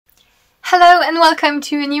Hello and welcome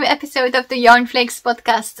to a new episode of the Yarnflakes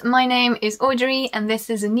Podcast. My name is Audrey and this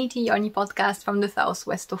is a knitty yarny podcast from the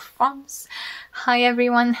southwest of France. Hi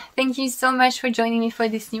everyone, thank you so much for joining me for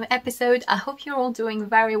this new episode. I hope you're all doing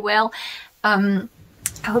very well. I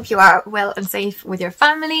hope you are well and safe with your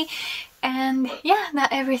family and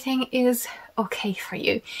that everything is okay for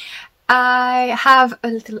you. I have a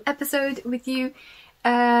little episode with you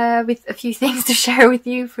with a few things to share with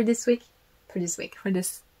you for this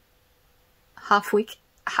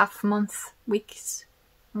half month, weeks.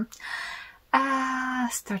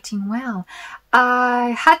 Starting well.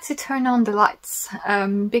 I had to turn on the lights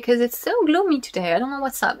because it's so gloomy today. I don't know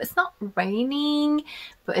what's up. It's not raining,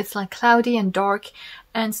 but it's like cloudy and dark,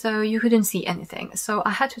 and so you couldn't see anything. So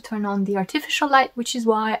I had to turn on the artificial light, which is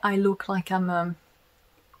why I look like I'm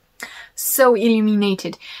so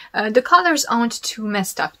illuminated. The colors aren't too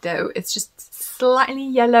messed up though. It's just slightly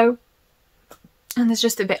yellow. And it's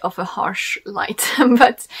just a bit of a harsh light,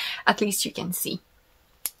 but at least you can see.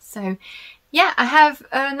 So yeah, I have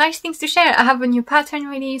nice things to share. I have a new pattern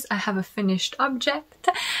release. I have a finished object.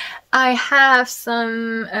 I have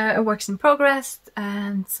some works in progress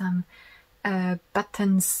and some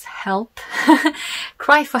buttons help.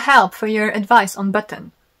 Cry for help for your advice on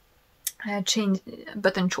button. Change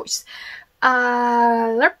button choice.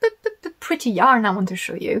 Pretty yarn I want to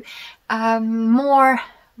show you. More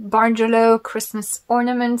BARGELLO Christmas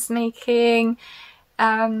ornaments making,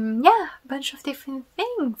 a bunch of different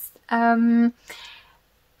things.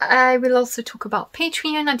 I will also talk about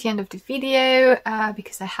Patreon at the end of the video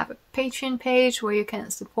because I have a Patreon page where you can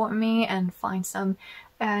support me and find some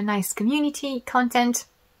nice community content.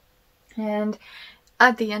 And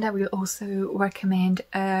at the end I will also recommend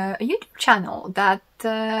a YouTube channel that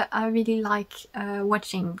I really like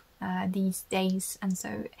watching these days, and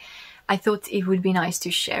so I thought it would be nice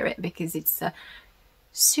to share it because it's a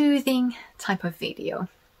soothing type of video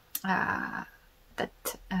that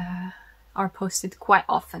are posted quite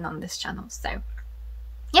often on this channel. So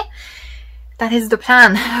yeah, that is the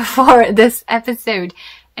plan for this episode.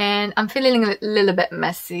 And I'm feeling a little bit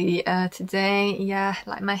messy today. Yeah,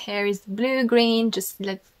 like my hair is blue-green, just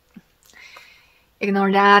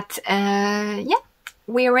ignore that.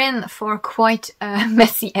 We're in for quite a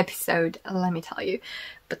messy episode, let me tell you.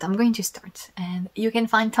 But I'm going to start, and you can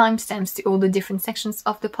find timestamps to all the different sections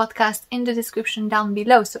of the podcast in the description down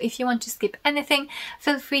below. So if you want to skip anything,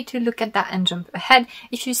 feel free to look at that and jump ahead.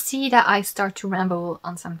 If you see that I start to ramble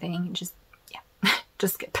on something, just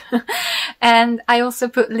skip. And I also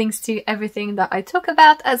put links to everything that I talk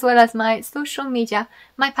about, as well as my social media,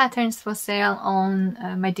 my patterns for sale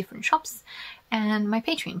on my different shops, and my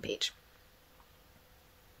Patreon page.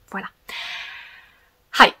 Voila.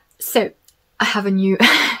 Hi. So I have a new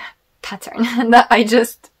pattern that I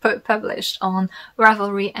just published on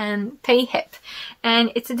Ravelry and Payhip,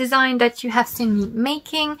 and it's a design that you have seen me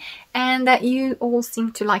making and that you all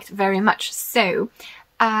seem to like very much. So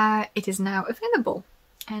it is now available,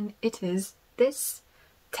 and it is this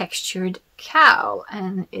textured cowl,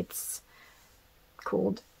 and it's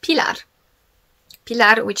called Pilar.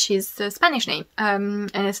 Pilar, which is the Spanish name,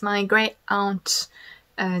 and it's my great aunt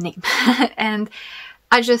name. And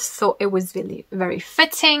I just thought it was really very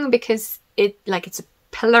fitting because it's a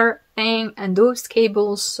pillar thing, and those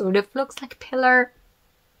cables sort of looks like pillar.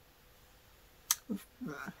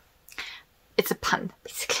 It's a pun,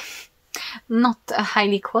 basically. Not a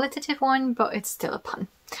highly qualitative one, but it's still a pun.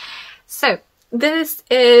 So this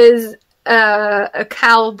is a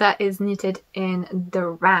cowl that is knitted in the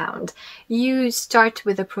round. You start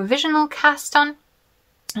with a provisional cast on,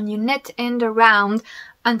 and you knit in the round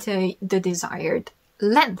until the desired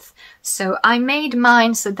length. So I made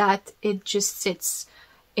mine so that it just sits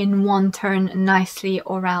in one turn nicely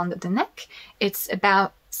around the neck. It's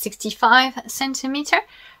about 65 centimeter,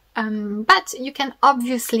 but you can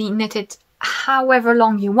obviously knit it however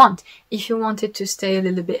long you want. If you want it to stay a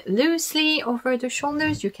little bit loosely over the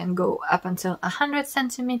shoulders, you can go up until 100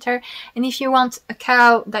 centimeter. And if you want a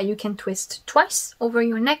cowl that you can twist twice over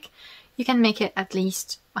your neck, you can make it at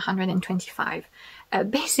least 125.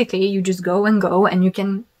 Basically, you just go, and you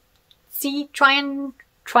can see, try and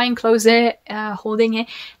close it, holding it,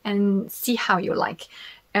 and see how you like.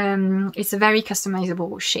 It's a very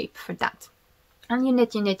customizable shape for that. And you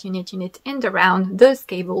knit in the round, those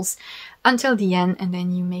cables, until the end, and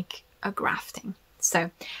then you make a grafting.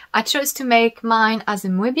 So I chose to make mine as a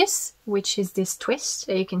Moebius, which is this twist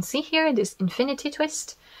that you can see here, this infinity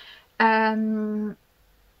twist.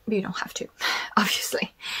 But you don't have to,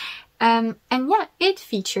 obviously. And yeah, it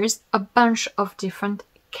features a bunch of different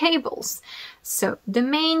cables. So the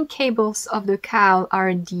main cables of the cowl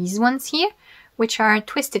are these ones here, which are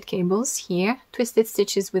twisted cables here, twisted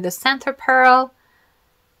stitches with a center purl,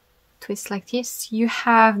 twist like this. You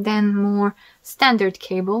have then more standard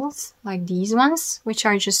cables like these ones, which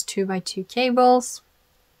are just 2x2 cables.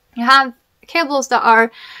 You have cables that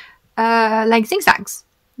are like zigzags.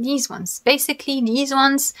 These ones, basically these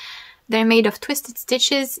ones, they're made of twisted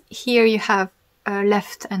stitches. Here you have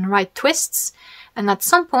left and right twists, and at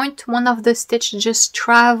some point one of the stitch just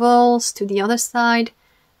travels to the other side,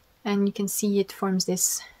 and you can see it forms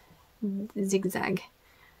this zigzag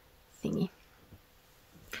thingy.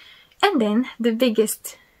 And then the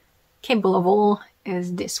biggest cable of all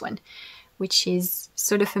is this one, which is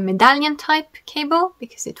sort of a medallion type cable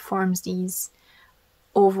because it forms these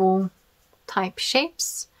oval type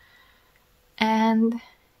shapes. And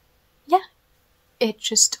yeah, it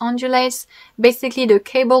just undulates. Basically the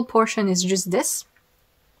cable portion is just this,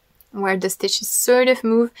 where the stitches sort of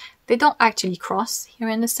move. They don't actually cross here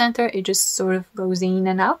in the center, it just sort of goes in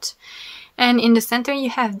and out. And in the center you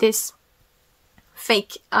have this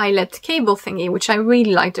fake eyelet cable thingy, which I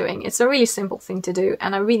really like doing. It's a really simple thing to do,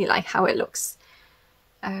 and I really like how it looks.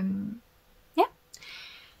 Yeah.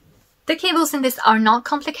 The cables in this are not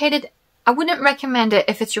complicated. I wouldn't recommend it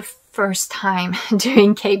if it's your first time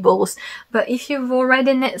doing cables, but if you've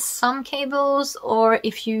already knit some cables, or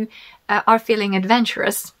if you are feeling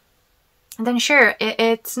adventurous, then sure,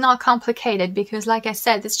 it's not complicated, because like I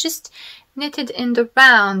said, it's just knitted in the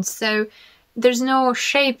round, so there's no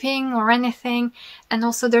shaping or anything. And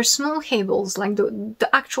also they're small cables, like the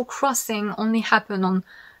actual crossing only happen on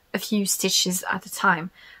a few stitches at a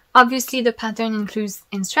time. Obviously the pattern includes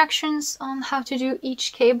instructions on how to do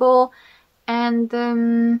each cable,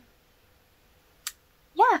 and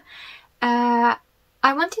yeah,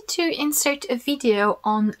 I wanted to insert a video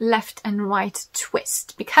on left and right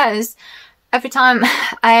twist, because every time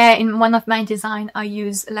in one of my design I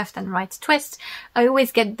use left and right twist, I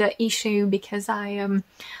always get the issue because I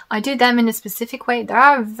do them in a specific way. There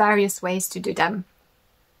are various ways to do them,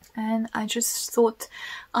 and I just thought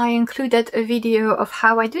I included a video of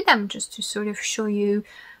how I do them, just to sort of show you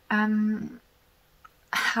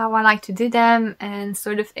how I like to do them and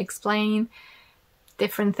sort of explain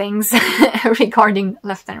different things regarding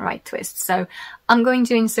left and right twists. So I'm going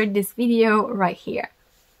to insert this video right here.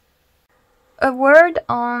 A word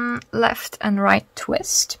on left and right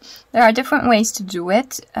twist. There are different ways to do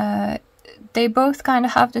it. They both kind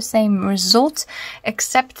of have the same result,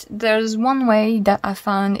 except there's one way that I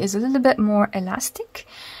found is a little bit more elastic.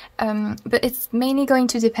 But it's mainly going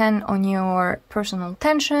to depend on your personal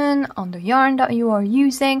tension, on the yarn that you are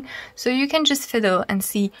using, so you can just fiddle and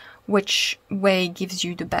see which way gives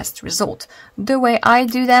you the best result. The way I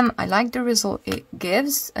do them, I like the result it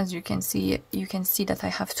gives. As you can see that I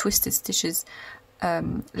have twisted stitches,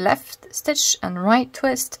 left stitch and right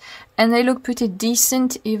twist, and they look pretty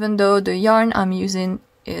decent, even though the yarn I'm using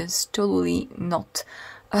is totally not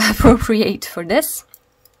appropriate for this.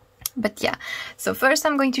 But yeah, so first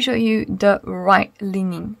I'm going to show you the right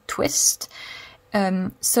leaning twist.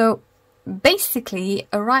 So basically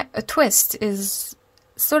a twist is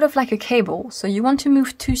sort of like a cable, so you want to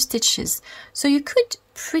move 2 stitches, so you could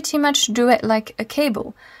pretty much do it like a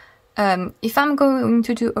cable. If I'm going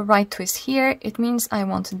to do a right twist here, it means I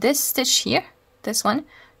want this stitch here, this one,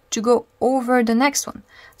 to go over the next one.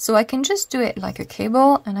 So I can just do it like a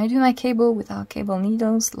cable, and I do my cable without cable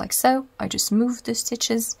needles, like so. I just move the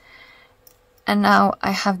stitches, and now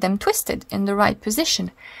I have them twisted in the right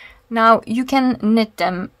position. Now you can knit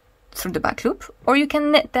them through the back loop, or you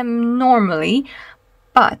can knit them normally,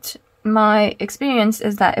 but my experience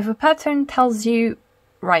is that if a pattern tells you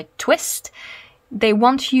right twist, they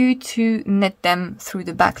want you to knit them through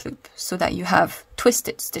the back loop so that you have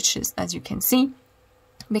twisted stitches, as you can see,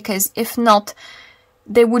 because if not,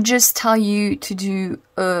 they would just tell you to do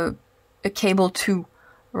a cable 2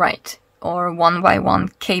 right, or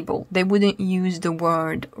 1x1 cable. They wouldn't use the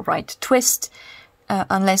word right twist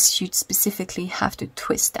unless you'd specifically have to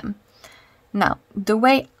twist them. Now, the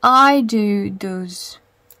way I do those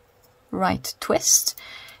right twists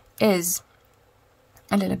is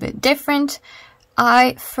a little bit different.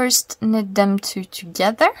 I first knit them 2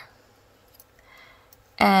 together,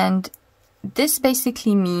 and this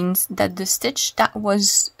basically means that the stitch that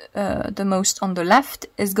was the most on the left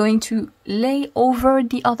is going to lay over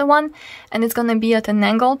the other one, and it's going to be at an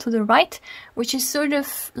angle to the right, which is sort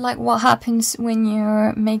of like what happens when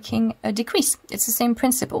you're making a decrease. It's the same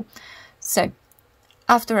principle. So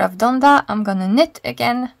after I've done that, I'm gonna knit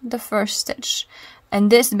again the first stitch,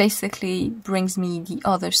 and this basically brings me the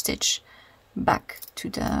other stitch back to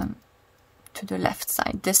the left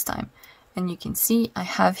side this time. And you can see I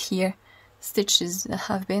have here stitches that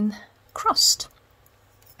have been crossed.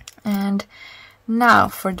 And now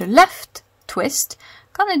for the left twist,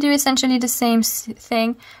 gonna do essentially the same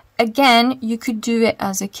thing. Again, you could do it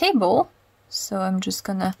as a cable, so I'm just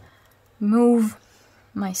gonna move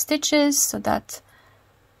my stitches so that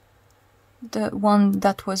the one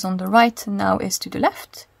that was on the right now is to the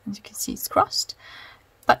left. As you can see, it's crossed.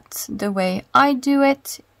 But the way I do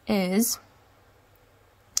it is,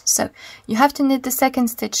 so you have to knit the second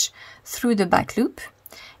stitch through the back loop,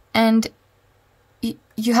 and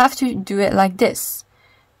you have to do it like this.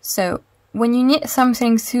 So when you knit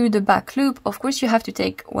something through the back loop, of course you have to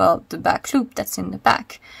take, well, the back loop that's in the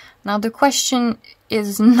back. Now the question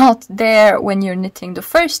is not there when you're knitting the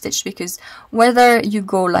first stitch, because whether you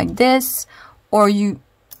go like this or you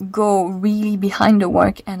go really behind the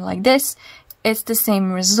work and like this, it's the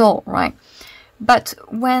same result, right? But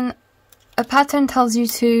when a pattern tells you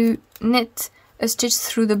to knit a stitch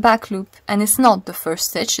through the back loop and it's not the first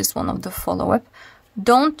stitch, it's one of the follow-up,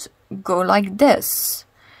 don't go like this.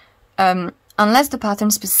 Unless the pattern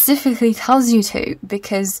specifically tells you to,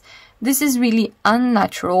 because this is really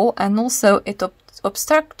unnatural, and also it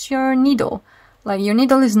obstructs your needle. Like, your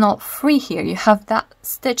needle is not free here, you have that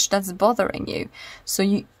stitch that's bothering you. So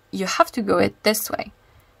you have to go it this way,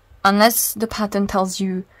 unless the pattern tells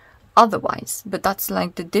you otherwise. But that's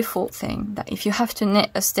like the default thing, that if you have to knit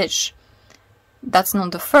a stitch that's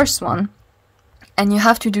not the first one, and you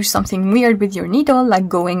have to do something weird with your needle, like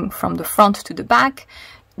going from the front to the back,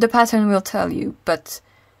 the pattern will tell you. But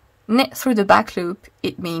knit through the back loop,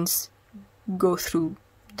 it means go through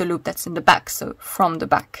the loop that's in the back, so from the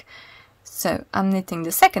back. So I'm knitting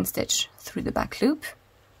the second stitch through the back loop,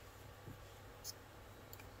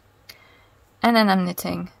 and then I'm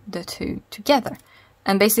knitting the two together.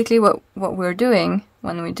 And basically what we're doing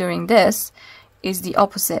when we're doing this is the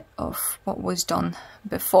opposite of what was done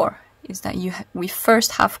before, is that we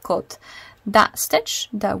first have cut that stitch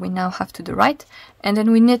that we now have to the right, and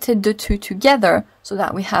then we knitted the two together so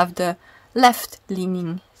that we have the left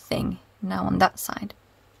leaning thing now on that side.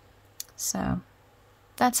 So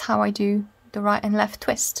that's how I do the right and left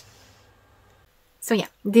twist. So yeah,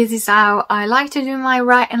 this is how I like to do my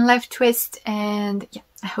right and left twist, and yeah,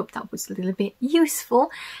 I hope that was a little bit useful.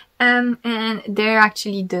 And they're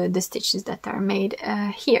actually the stitches that are made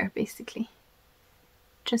here, basically,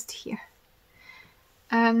 just here.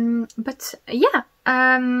 But yeah,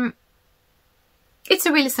 it's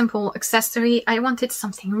a really simple accessory. I wanted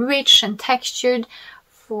something rich and textured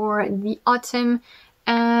for the autumn,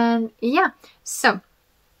 and yeah, so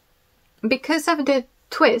because of the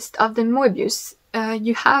twist of the Mobius,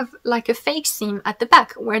 you have like a fake seam at the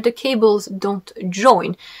back where the cables don't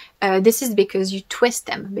join. This is because you twist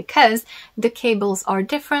them, because the cables are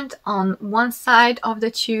different on one side of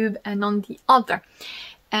the tube and on the other.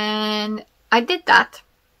 And I did that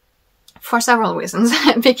for several reasons,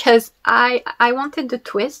 because I wanted the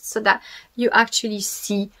twist so that you actually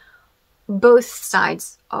see both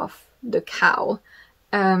sides of the cowl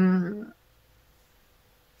all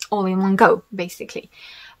in one go, basically.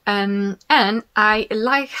 And I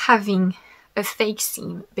like having a fake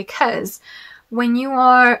seam, because when you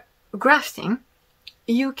are grafting,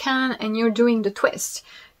 you can, and you're doing the twist,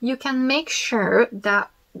 you can make sure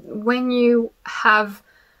that when you have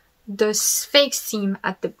this fake seam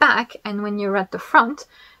at the back and when you're at the front,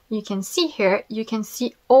 you can see here, you can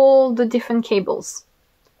see all the different cables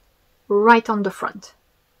right on the front.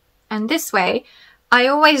 And this way, I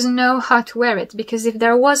always know how to wear it, because if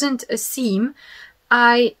there wasn't a seam,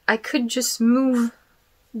 I could just move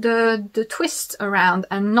the twist around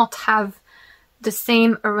and not have the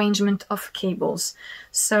same arrangement of cables.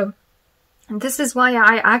 So this is why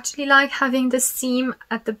I actually like having the seam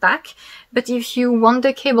at the back. But if you want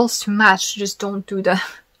the cables to match, just don't do the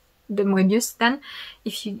Mobius then,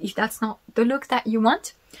 if that's not the look that you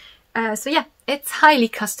want. So yeah, it's highly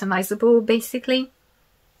customizable, basically.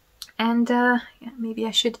 And yeah, maybe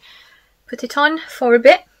I should put it on for a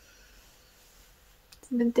bit.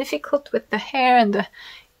 It's a bit difficult with the hair and the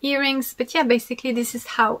earrings, but yeah, basically this is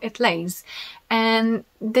how it lays. And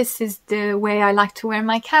this is the way I like to wear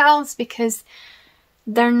my cowls, because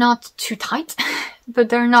they're not too tight, but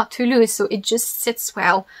they're not too loose, so it just sits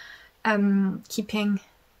well, keeping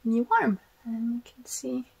me warm. And you can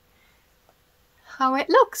see how it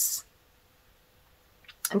looks.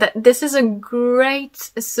 This is a great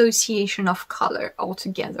association of color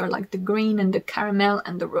altogether, like the green and the caramel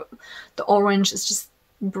and the orange is just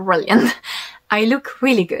brilliant. I look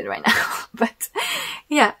really good right now, but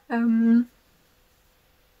yeah,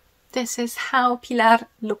 this is how Pilar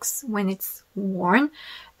looks when it's worn.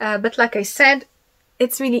 But like I said,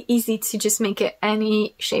 it's really easy to just make it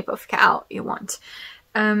any shape of cowl you want.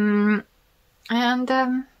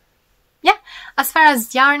 As far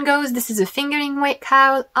as yarn goes, this is a fingering weight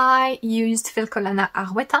cowl. I used Filcolana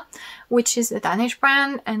Arwetta, which is a Danish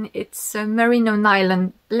brand, and it's a merino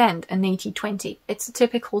nylon blend, an 80-20. It's a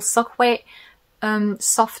typical sock weight,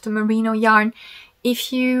 soft merino yarn.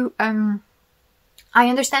 If you, I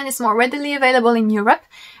understand it's more readily available in Europe.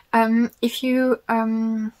 If you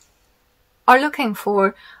are looking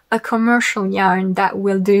for a commercial yarn that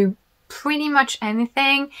will do pretty much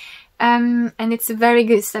anything, and it's a very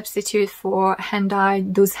good substitute for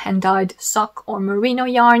those hand-dyed sock or merino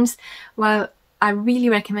yarns, well, I really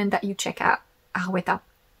recommend that you check out Arwetta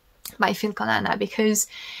by Filcolana, because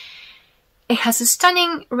it has a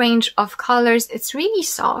stunning range of colors. It's really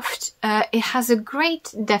soft. It has a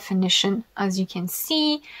great definition, as you can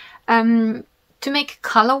see. To make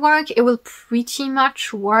color work, it will pretty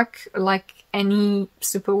much work like any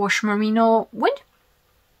superwash merino would.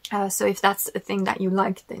 So if that's a thing that you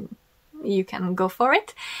like, then you can go for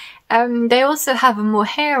it. They also have a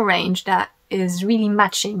mohair range that is really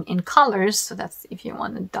matching in colors, so that's if you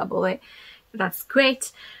want to double it, that's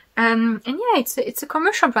great. And yeah, it's a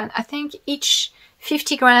commercial brand. I think each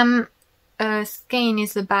 50-gram skein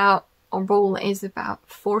is about, or roll is about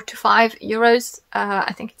 4 to 5 euros.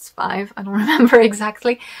 I think it's 5, I don't remember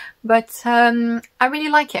exactly, but I really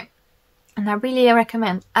like it, and I really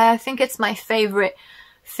recommend. I think it's my favorite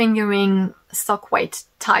fingering sock weight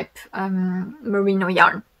type merino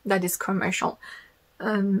yarn that is commercial.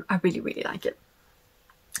 I really like it,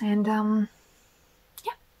 and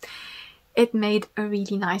yeah, it made a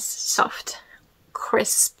really nice, soft,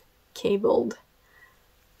 crisp, cabled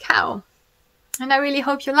cowl, and I really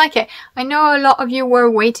hope you like it. I know a lot of you were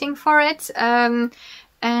waiting for it, and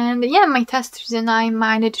yeah, my testers and I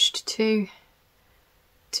managed to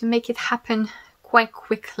make it happen quite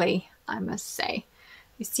quickly, I must say.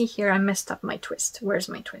 You see here, I messed up my twist. Where's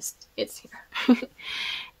my twist? It's here.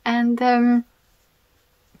 And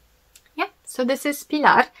yeah, so this is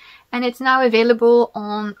Pilar, and it's now available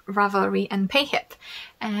on Ravelry and Payhip.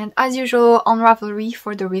 And as usual on Ravelry,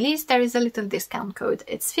 for the release, there is a little discount code.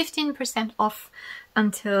 It's 15% off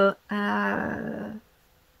until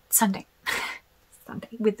Sunday. Sunday,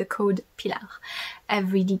 with the code Pilar.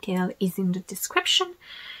 Every detail is in the description.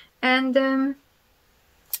 And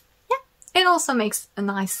it also makes a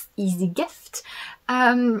nice, easy gift,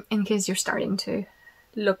 in case you're starting to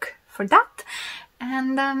look for that.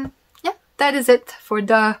 And yeah, that is it for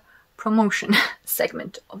the promotion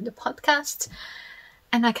segment of the podcast.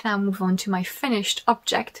 And I can now move on to my finished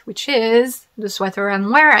object, which is the sweater I'm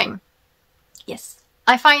wearing. Yes,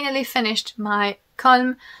 I finally finished my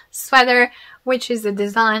Colm sweater, which is a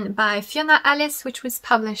design by Fiona Alice, which was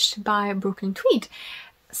published by Brooklyn Tweed.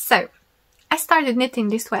 So, I started knitting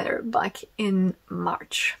this sweater back in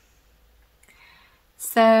March.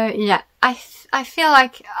 So yeah, I feel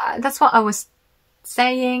like that's what I was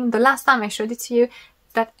saying the last time I showed it to you,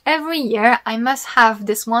 that every year I must have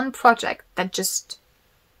this one project that just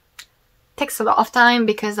takes a lot of time,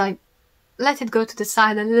 because I let it go to the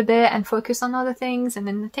side a little bit and focus on other things, and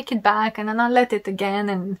then I take it back, and then I let it again,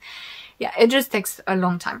 and yeah, it just takes a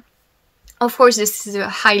long time. Of course, this is a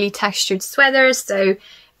highly textured sweater, so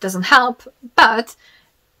doesn't help, but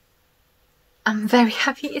I'm very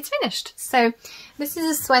happy it's finished. So this is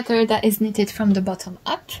a sweater that is knitted from the bottom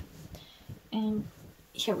up, and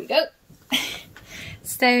here we go.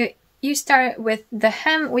 So you start with the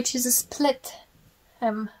hem, which is a split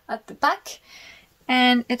hem at the back,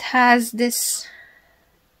 and it has this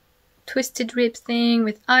twisted rib thing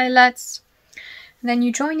with eyelets, and then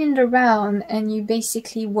you join in the round and you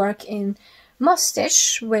basically work in moss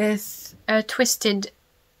stitch with a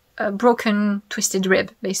broken twisted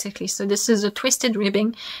rib, basically. So this is a twisted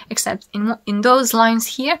ribbing, except in those lines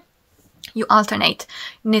here you alternate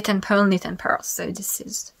knit and purl, knit and purl. So this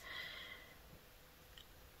is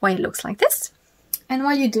why it looks like this. And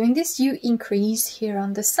while you're doing this, you increase here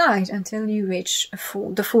on the side until you reach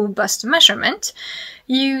the full bust measurement.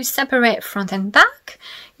 You separate front and back,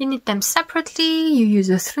 you knit them separately, you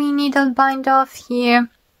use a 3-needle bind off here,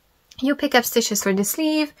 you pick up stitches for the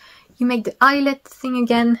sleeve, you make the eyelet thing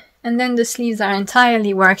again, and then the sleeves are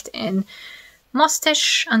entirely worked in moss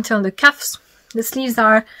stitch until the cuffs. The sleeves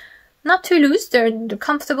are not too loose, they're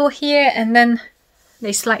comfortable here, and then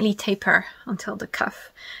they slightly taper until the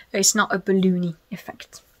cuff. It's not a balloony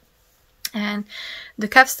effect. And the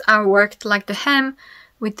cuffs are worked like the hem,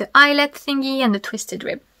 with the eyelet thingy and the twisted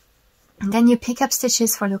rib. And then you pick up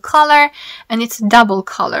stitches for the collar, and it's double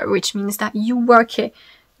collar, which means that you work it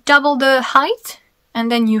double the height, and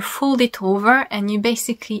then you fold it over, and you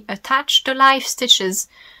basically attach the live stitches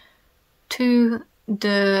to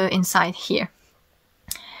the inside here.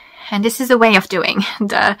 And this is a way of doing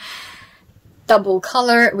the double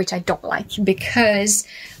color, which I don't like because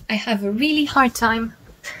I have a really hard time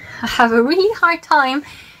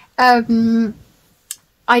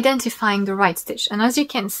identifying the right stitch. And as you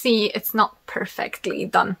can see, it's not perfectly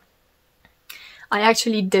done. I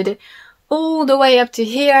actually did it all the way up to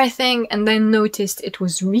here, I think, and then noticed it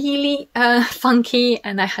was really funky,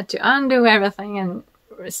 and I had to undo everything and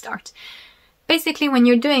restart. Basically, when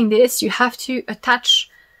you're doing this, you have to attach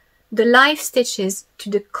the live stitches to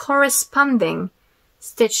the corresponding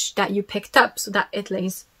stitch that you picked up so that it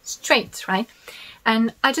lays straight, right?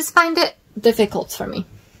 And I just find it difficult for me.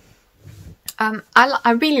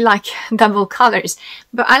 I really like double colors,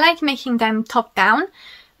 but I like making them top down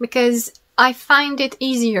because I find it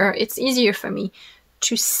easier. It's easier for me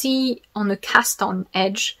to see on a cast on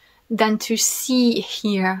edge than to see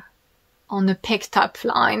here on a picked up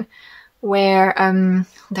line where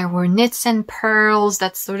there were knits and pearls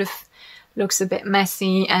that sort of looks a bit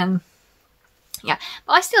messy. And yeah,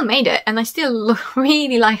 but I still made it and I still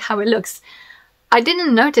really like how it looks. I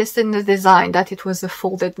didn't notice in the design that it was a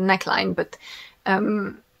folded neckline, but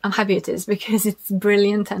I'm happy it is because it's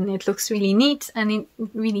brilliant and it looks really neat and it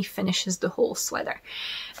really finishes the whole sweater.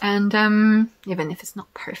 And even if it's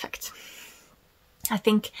not perfect, I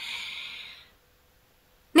think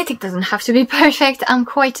knitting doesn't have to be perfect. I'm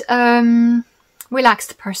quite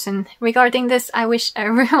relaxed person regarding this. I wish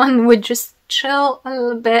everyone would just chill a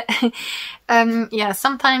little bit. Yeah,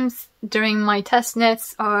 sometimes during my test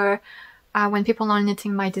knits or when people are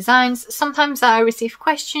knitting my designs, sometimes I receive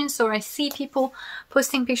questions or I see people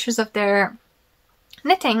posting pictures of their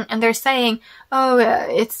knitting and they're saying, oh,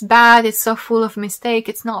 it's bad, it's so full of mistake,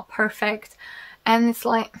 it's not perfect. And it's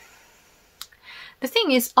like, the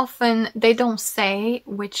thing is, often they don't say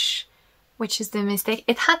which is the mistake.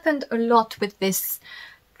 It happened a lot with this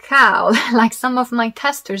cowl. Like some of my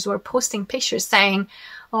testers were posting pictures saying,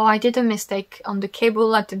 oh, I did a mistake on the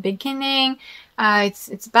cable at the beginning,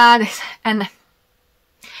 it's bad. And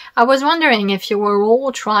I was wondering if you were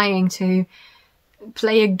all trying to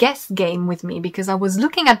play a guess game with me, because I was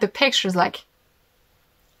looking at the pictures like,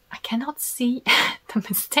 I cannot see the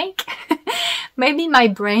mistake. Maybe my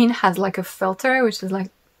brain has like a filter, which is like,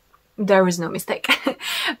 there is no mistake.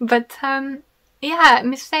 But yeah,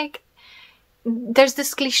 mistake. There's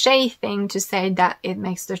this cliche thing to say that it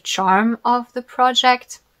makes the charm of the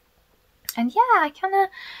project. And yeah, I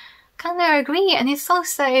kind of agree. And it's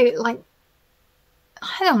also like,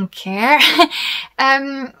 I don't care.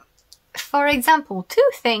 For example, two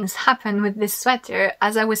things happened with this sweater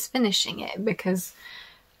as I was finishing it because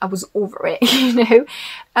I was over it, you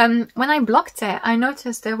know. When I blocked it, I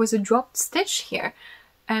noticed there was a dropped stitch here.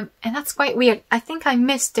 And that's quite weird. I think I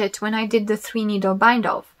missed it when I did the 3-needle bind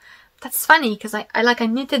off. That's funny because I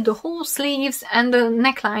knitted the whole sleeves and the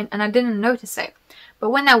neckline and I didn't notice it. But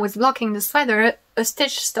when I was blocking the sweater, a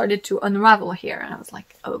stitch started to unravel here and I was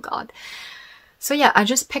like, oh god. So yeah, I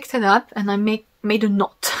just picked it up and I made a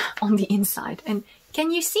knot on the inside. And can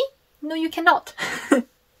you see? No, you cannot.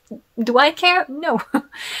 Do I care? No.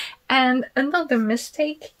 And another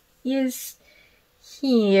mistake is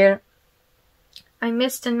here. I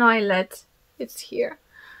missed an eyelet. It's here.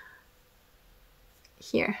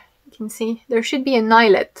 Here. You can see there should be an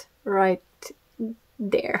eyelet right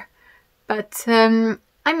there. But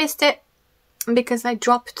I missed it because I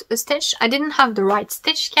dropped a stitch. I didn't have the right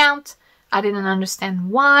stitch count. I didn't understand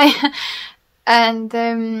why. And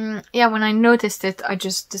yeah, when I noticed it, I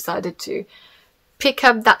just decided to pick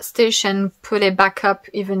up that stitch and put it back up,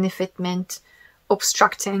 even if it meant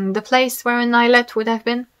obstructing the place where an eyelet would have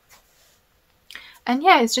been. And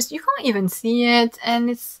yeah, it's just, you can't even see it, and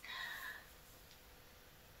it's,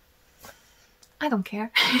 I don't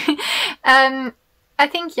care. I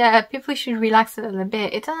think, yeah, people should relax a little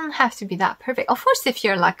bit. It doesn't have to be that perfect. Of course, if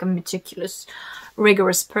you're like a meticulous,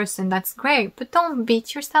 rigorous person, that's great. But don't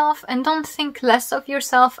beat yourself and don't think less of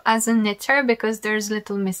yourself as a knitter because there's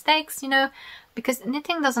little mistakes, you know, because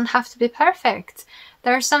knitting doesn't have to be perfect.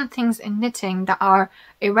 There are some things in knitting that are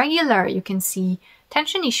irregular. You can see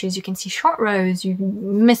tension issues, you can see short rows, you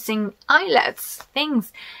missing eyelets,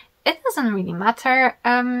 things. It doesn't really matter.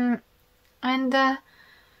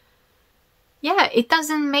 Yeah, it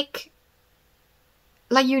doesn't make,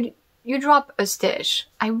 like, you drop a stitch.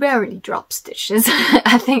 I rarely drop stitches.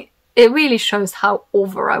 I think it really shows how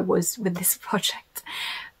over I was with this project.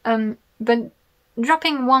 But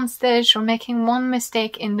dropping one stitch or making one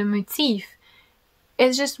mistake in the motif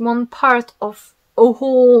is just one part of a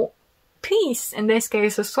whole piece, in this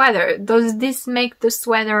case a sweater. Does this make the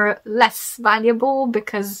sweater less valuable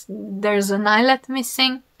because there's an eyelet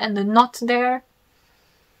missing and a knot there?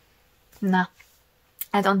 No,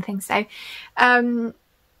 I don't think so. And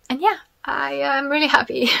yeah, I am really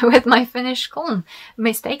happy with my finished comb,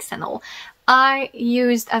 mistakes and all. I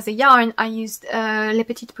used, as a yarn, I used Les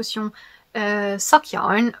Petites Potions sock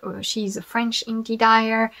yarn. She's a French indie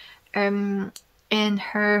dyer, in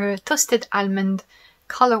her Toasted Almond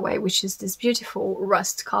colorway, which is this beautiful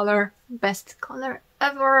rust color, best color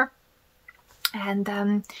ever.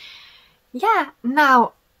 And yeah,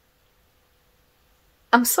 now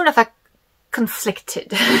I'm sort of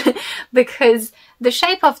conflicted because the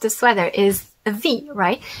shape of the sweater is a V,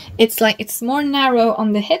 right? It's like it's more narrow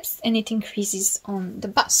on the hips and it increases on the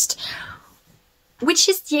bust, which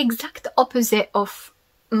is the exact opposite of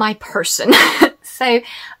my person. So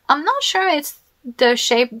I'm not sure it's the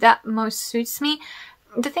shape that most suits me.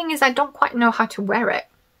 The thing is, I don't quite know how to wear it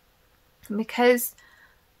because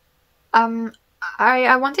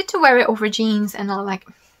I wanted to wear it over jeans, and I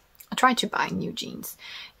tried to buy new jeans,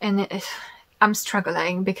 and I'm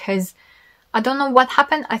struggling because I don't know what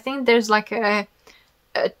happened. I think there's like a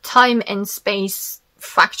time and space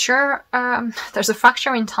fracture. There's a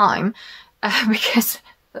fracture in time because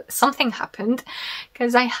something happened.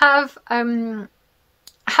 Because I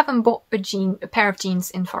haven't bought a pair of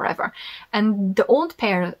jeans in forever, and the old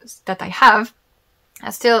pairs that I have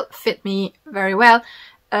still fit me very well.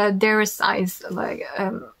 They're a size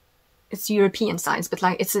it's European size, but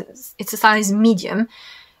like it's a size medium,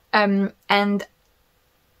 and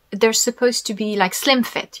they're supposed to be like slim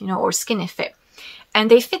fit, you know, or skinny fit, and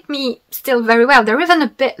they fit me still very well. They're even a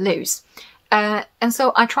bit loose, and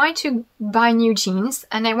so I tried to buy new jeans,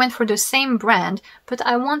 and I went for the same brand, but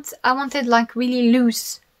I wanted like really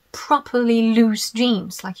loose, properly loose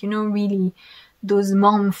jeans, like, you know, really those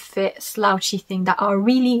mom fit slouchy thing that are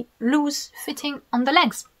really loose fitting on the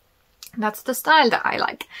legs. That's the style that I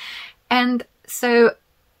like. And so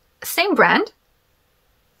same brand,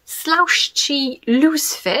 slouchy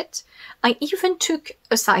loose fit. I even took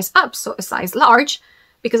a size up, so a size large,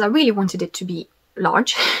 because I really wanted it to be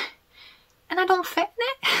large, and I don't fit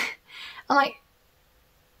in it. I'm like,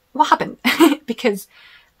 what happened? Because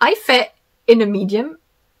I fit in a medium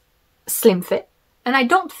slim fit, and I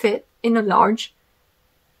don't fit in a large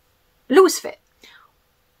loose fit.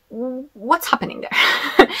 What's happening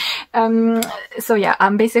there? So yeah,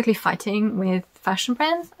 I'm basically fighting with fashion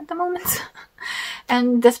brands at the moment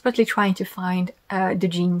and desperately trying to find the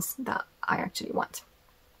jeans that I actually want.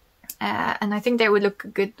 And I think they would look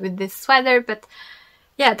good with this sweater, but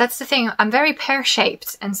yeah, that's the thing. I'm very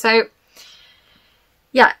pear-shaped, and so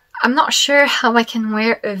yeah, I'm not sure how I can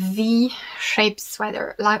wear a V-shaped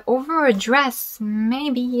sweater. Like over a dress,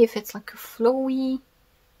 maybe if it's like a flowy,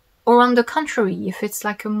 or on the contrary, if it's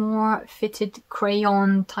like a more fitted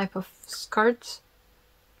crayon type of skirt.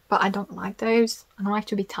 But I don't like those. I don't like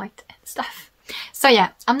to be tight and stuff. So yeah,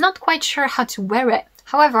 I'm not quite sure how to wear it.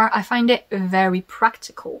 However, I find it very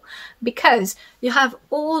practical because you have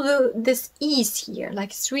all this ease here. Like,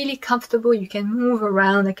 it's really comfortable. You can move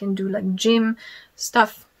around. I can do like gym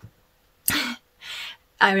stuff,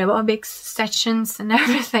 aerobics sessions and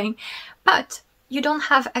everything. But you don't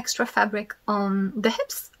have extra fabric on the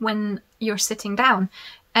hips when you're sitting down.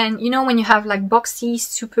 And you know, when you have like boxy,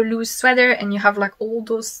 super loose sweater and you have like all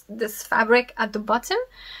this fabric at the bottom,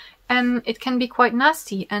 it can be quite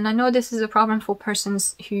nasty. And I know this is a problem for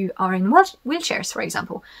persons who are in wheelchairs, for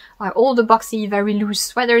example. Like all the boxy, very loose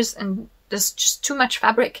sweaters, and there's just too much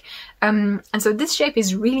fabric. And so this shape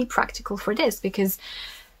is really practical for this, because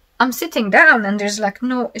I'm sitting down and there's like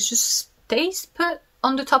it just stays put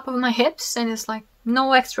on the top of my hips, and it's like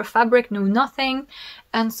no extra fabric, no nothing.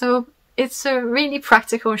 And so it's a really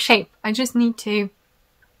practical shape. I just need to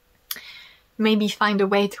maybe find a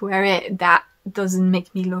way to wear it that doesn't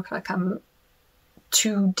make me look like I'm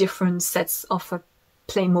two different sets of a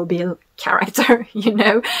Playmobil character, you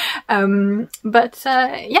know.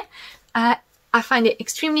 Yeah, I find it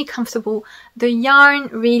extremely comfortable. The yarn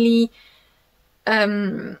really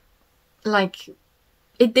like,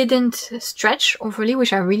 it didn't stretch overly,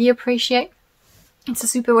 which I really appreciate. It's a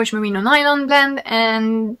superwash merino nylon blend,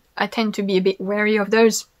 and I tend to be a bit wary of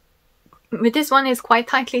those. But this one is quite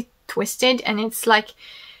tightly twisted, and it's like,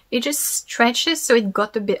 it just stretches, so it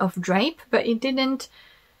got a bit of drape, but it didn't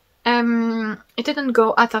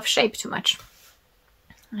go out of shape too much.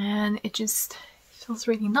 And it just feels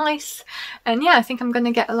really nice. And yeah, I think I'm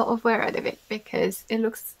gonna get a lot of wear out of it because it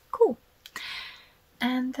looks cool.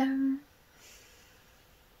 And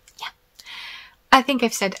yeah, I think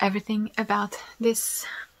I've said everything about this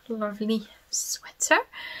lovely sweater.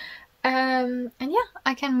 And yeah,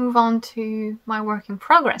 I can move on to my work in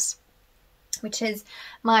progress, which is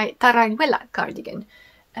my Tarayuela cardigan.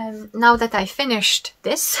 Now that I finished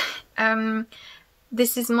this,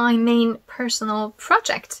 this is my main personal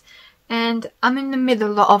project. and I'm in the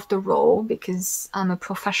middle of the roll because I'm a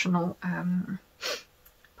professional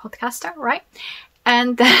podcaster, right?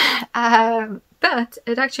 And but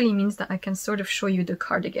it actually means that I can sort of show you the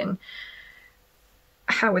cardigan,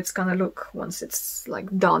 how it's gonna look once it's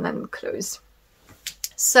like done and closed.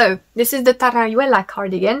 So this is the Tarayuela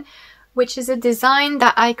cardigan, which is a design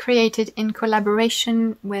that I created in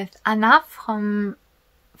collaboration with Anna from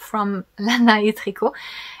Lanae Tricot,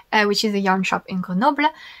 which is a yarn shop in Grenoble.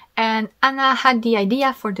 And Anna had the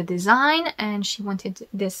idea for the design, and she wanted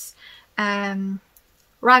this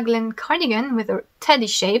raglan cardigan with a teddy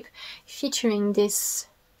shape, featuring this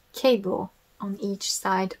cable on each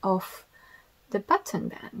side of the button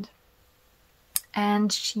band.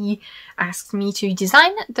 And she asked me to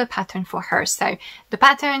design the pattern for her. So the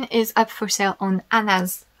pattern is up for sale on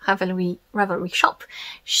Anna's Ravelry shop.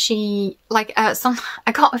 She I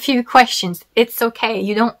got a few questions. It's okay.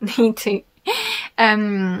 You don't need to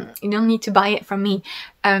buy it from me.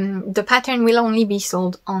 The pattern will only be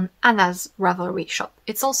sold on Anna's Ravelry shop.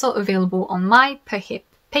 It's also available on my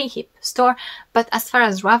Payhip store, but as far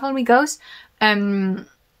as Ravelry goes,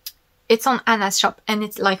 it's on Anna's shop, and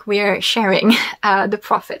it's like we're sharing the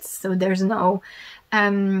profits. So there's no,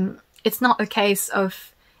 it's not a case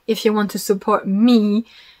of if you want to support me,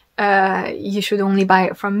 you should only buy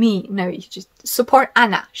it from me. No, you just support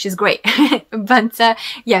Anna. She's great. But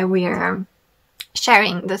yeah, we're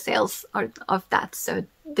sharing the sales of that. So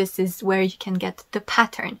this is where you can get the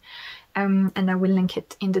pattern. And I will link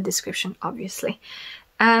it in the description, obviously.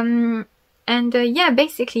 Yeah,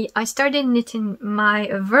 basically, I started knitting my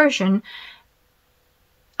version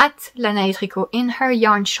at Lanae Tricot in her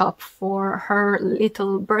yarn shop for her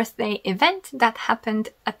little birthday event that happened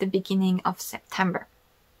at the beginning of September.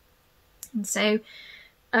 And so,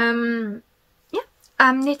 yeah,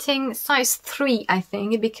 I'm knitting size 3, I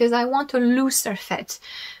think, because I want a looser fit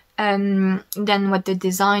than what the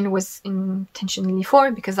design was intentionally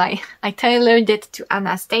for, because I tailored it to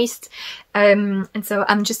Anna's taste, and so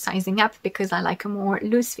I'm just sizing up because I like a more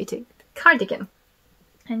loose-fitted cardigan.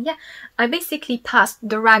 And yeah, I basically passed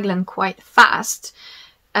the raglan quite fast,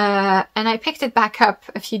 and I picked it back up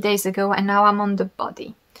a few days ago, and now I'm on the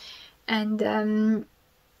body. And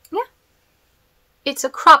yeah, it's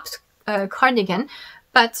a cropped cardigan,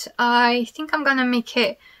 but I think I'm gonna make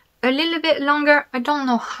it a little bit longer. I don't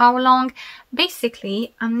know how long.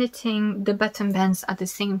 Basically, I'm knitting the button bands at the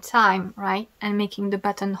same time, right? And making the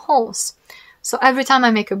buttonholes. So every time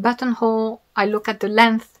I make a buttonhole, I look at the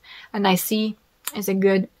length and I see, is it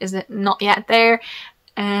good? Is it not yet there?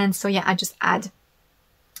 And so yeah, I just add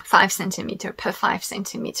 5 centimeters per 5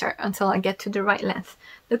 centimeters until I get to the right length.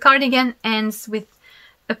 The cardigan ends with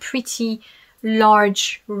a pretty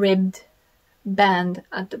large ribbed band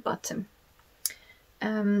at the bottom.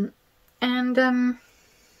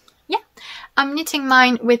 Yeah, I'm knitting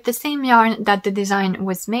mine with the same yarn that the design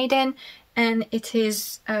was made in, and it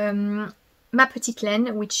is Ma Petite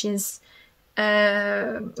Laine, which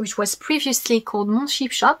was previously called Mon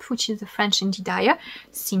Sheep Shop, which is a French indie dyer,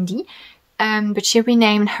 Cindy, but she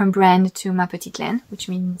renamed her brand to Ma Petite Laine, which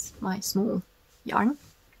means my small yarn.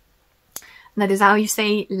 And that is how you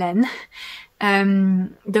say laine.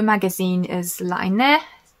 The magazine is Line.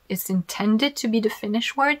 It's intended to be the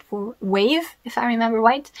Finnish word for wave, if I remember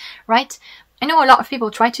right. I know a lot of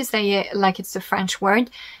people try to say it like it's a French word,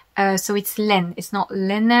 so it's laine. It's not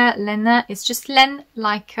laine, it's just laine,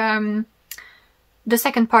 like the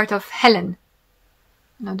second part of Helen.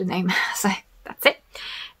 I know the name, so that's it.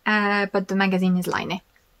 But the magazine is Line,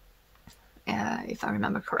 if I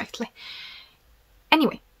remember correctly.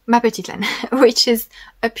 Anyway, Ma Petite Laine, which is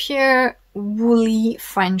a pure woolly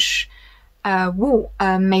French wool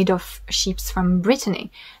made of sheeps from Brittany,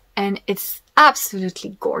 and it's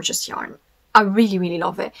absolutely gorgeous yarn. I really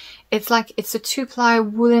love it. It's like, it's a 2-ply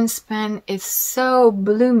woolen span. It's so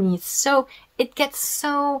bloomy, it gets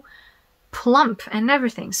so plump and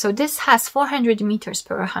everything. So this has 400 meters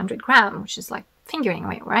per 100 gram, which is like fingering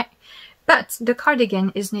weight, right? But the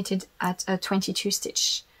cardigan is knitted at a 22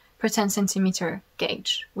 stitch per 10 centimeter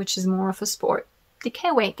gauge, which is more of a sport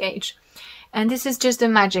decay weight gauge. And this is just the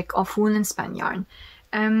magic of woolen span yarn.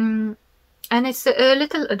 And it's a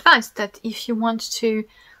little advice that if you're on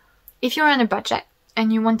a budget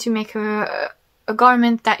and you want to make a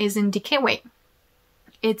garment that is in decay weight,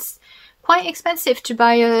 it's quite expensive to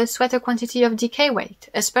buy a sweater quantity of decay weight,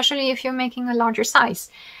 especially if you're making a larger size.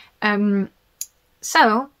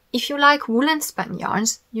 So if you like woolen span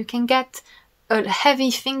yarns, you can get a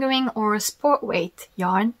heavy fingering or a sport weight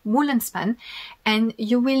yarn, woolen span, and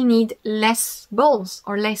you will need less balls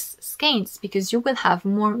or less skeins because you will have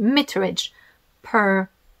more meterage per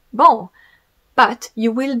ball. but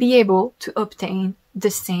you will be able to obtain the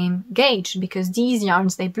same gauge, because these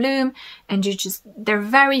yarns, they bloom and they're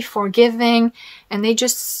very forgiving, and they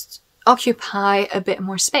just occupy a bit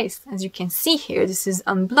more space. As you can see here, this is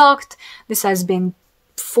unblocked. This has been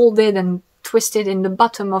folded and twisted in the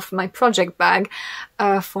bottom of my project bag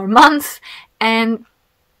for months, and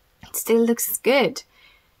it still looks good.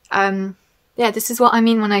 Yeah, this is what I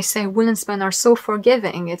mean when I say woolen spun are so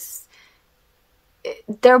forgiving.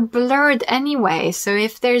 They're blurred anyway, so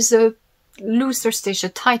if there's a looser stitch, a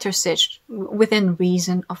tighter stitch, within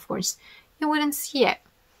reason, of course, you wouldn't see it.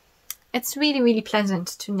 It's really, really pleasant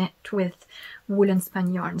to knit with woolen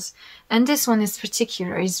spun yarns. And this one is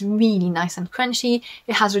particular. It's really nice and crunchy.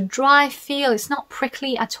 It has a dry feel. It's not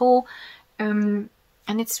prickly at all. And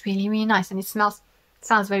it's really, really nice. And it smells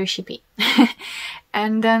very shippy.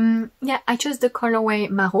 And yeah, I chose the colorway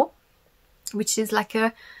Maro, which is like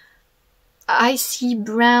a icy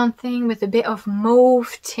brown thing with a bit of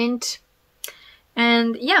mauve tint.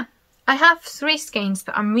 And yeah, I have 3 skeins,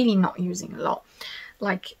 but I'm really not using a lot.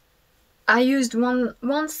 Like, I used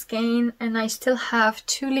one skein, and I still have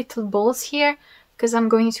 2 little balls here, because I'm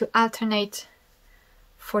going to alternate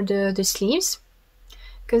for the sleeves,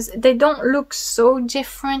 because they don't look so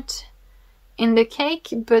different in the cake,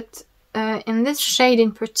 but in this shade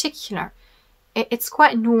in particular, it's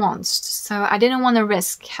quite nuanced, so I didn't want to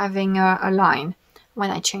risk having a line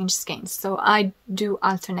when I change skeins, so I do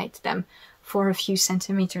alternate them for a few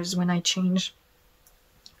centimeters when I change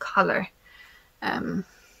color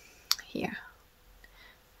here.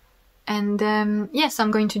 And yes,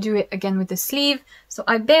 I'm going to do it again with the sleeve. So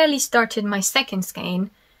I barely started my second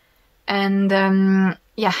skein, and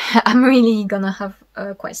yeah, I'm really gonna have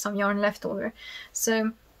quite some yarn left over.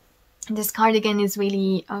 So this cardigan is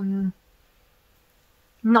really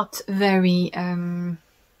not very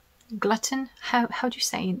glutton. How do you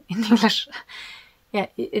say it in English? Yeah,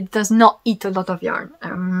 it does not eat a lot of yarn.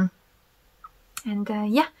 And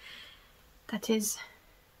yeah, that is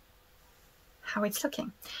how it's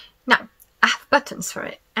looking. Now, I have buttons for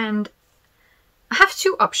it, and I have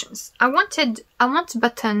 2 options. I want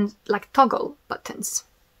buttons, like toggle buttons.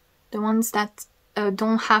 The ones that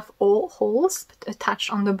don't have all holes, but attach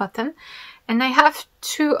on the button. And I have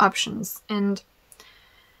 2 options, and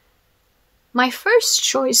my first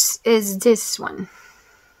choice is this one,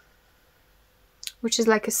 which is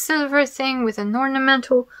like a silver thing with an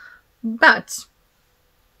ornamental, but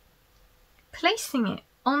placing it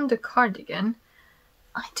on the cardigan,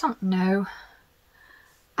 I don't know.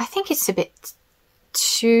 I think it's a bit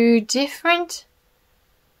too different.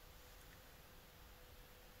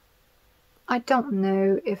 I don't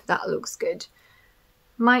know if that looks good.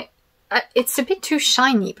 It's a bit too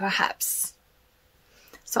shiny, perhaps.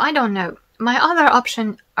 So I don't know. My other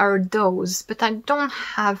option are those, but I don't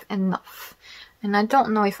have enough. And I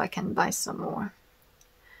don't know if I can buy some more.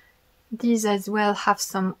 These as well have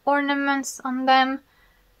some ornaments on them,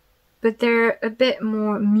 but they're a bit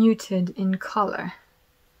more muted in color.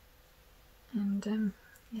 And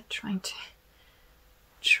yeah, trying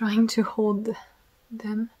to hold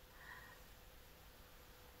them.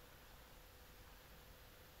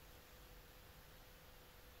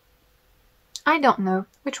 I don't know.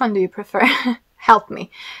 Which one do you prefer? Help me.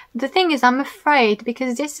 The thing is, I'm afraid,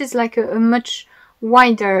 because this is like a much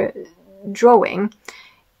wider drawing,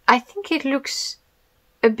 I think it looks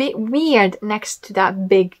a bit weird next to that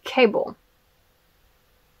big cable.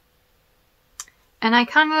 And I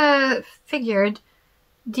kind of figured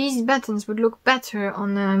these buttons would look better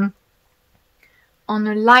on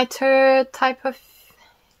a lighter type of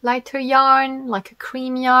yarn, like a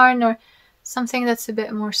cream yarn or something that's a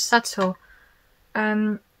bit more subtle.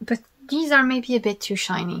 But these are maybe a bit too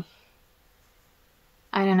shiny.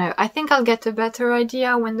 I don't know. I think I'll get a better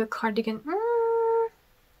idea when the cardigan...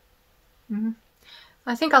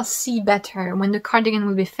 I think I'll see better when the cardigan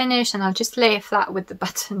will be finished, and I'll just lay it flat with the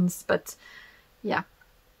buttons. But yeah.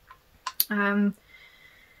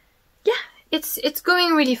 Yeah, it's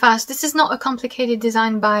going really fast. This is not a complicated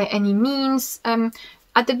design by any means.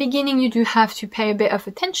 At the beginning you do have to pay a bit of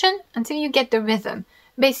attention until you get the rhythm.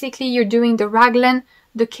 Basically you're doing the raglan,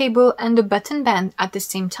 the cable and the button band at the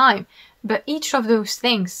same time. But each of those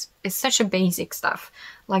things is such a basic stuff.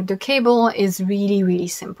 Like the cable is really, really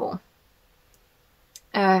simple.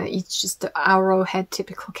 It's just the arrowhead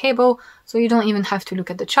typical cable, so you don't even have to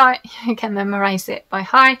look at the chart. You can memorize it by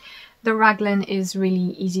heart. The raglan is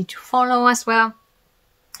really easy to follow as well.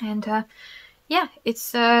 And yeah,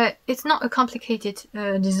 it's not a complicated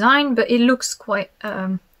design, but it looks quite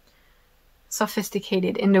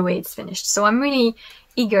sophisticated in the way it's finished. So I'm really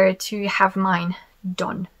eager to have mine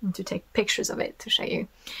done and to take pictures of it to show you.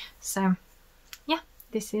 So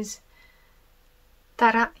This is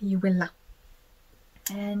Tarayuela.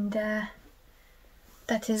 And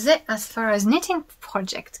that is it as far as knitting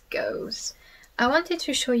project goes. I wanted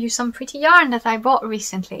to show you some pretty yarn that I bought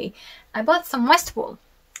recently. I bought some Westwool,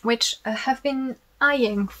 which I have been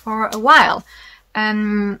eyeing for a while.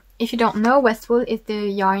 If you don't know, Westwool is the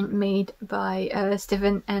yarn made by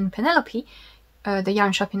Steven and Penelope, the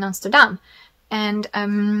yarn shop in Amsterdam. And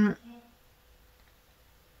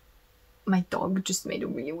my dog just made a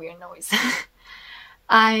really weird noise.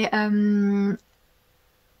 I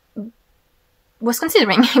was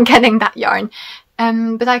considering getting that yarn,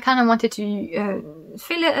 but I kind of wanted to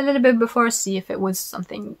feel it a little bit before, see if it was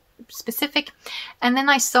something specific. And then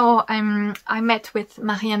I saw, I met with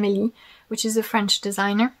Marie-Amélie, which is a French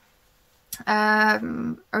designer,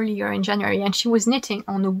 earlier in January, and she was knitting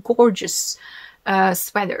on a gorgeous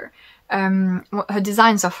sweater. Her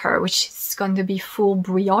designs of her, which is going to be full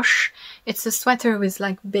brioche. It's a sweater with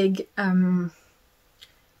like big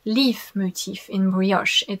leaf motif in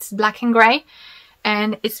brioche. It's black and grey,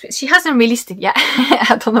 and she hasn't released it yet.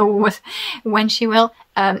 I don't know when she will.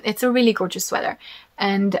 It's a really gorgeous sweater,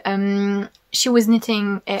 and she was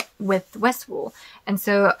knitting it with Westwool, and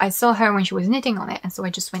so I saw her when she was knitting on it, and so I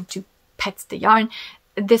just went to pet the yarn.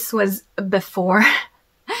 This was before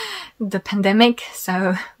the pandemic,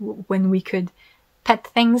 so when we could pet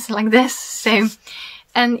things like this. So,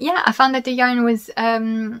 and yeah, I found that the yarn was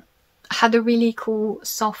had a really cool,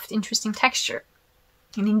 soft, interesting texture.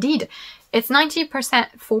 And indeed, it's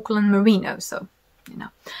 90% Falkland Merino, so, you know.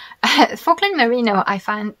 Falkland Merino, I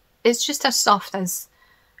find, is just as soft as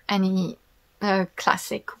any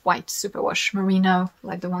classic white superwash merino,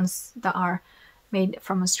 like the ones that are made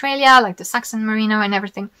from Australia, like the Saxon Merino and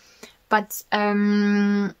everything. But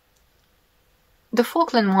the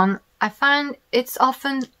Falkland one, I find it's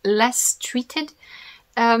often less treated,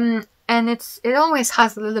 and it always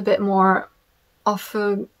has a little bit more of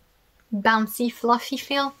a bouncy, fluffy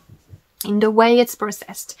feel in the way it's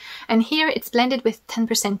processed. And here it's blended with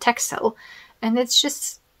 10% textile, and it's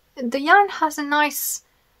just, the yarn has a nice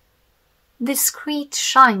discreet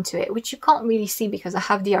shine to it, which you can't really see because I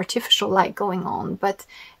have the artificial light going on, but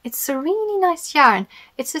it's a really nice yarn.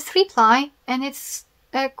 It's a 3-ply, and it's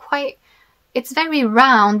it's very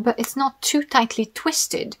round, but it's not too tightly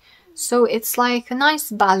twisted. So it's like a nice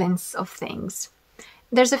balance of things.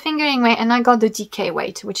 There's a fingering weight, and I got the DK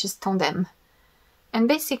weight, which is tandem. And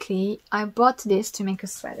basically, I bought this to make a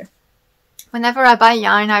sweater. Whenever I buy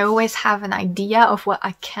yarn, I always have an idea of what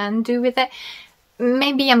I can do with it.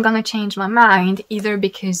 Maybe I'm gonna change my mind, either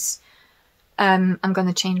because I'm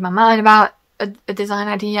gonna change my mind about a design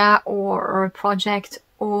idea or a project,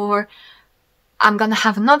 or I'm gonna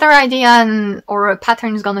have another idea or a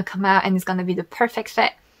pattern is gonna come out and it's gonna be the perfect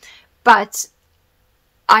fit. But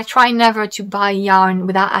I try never to buy yarn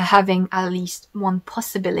without having at least one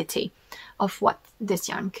possibility of what this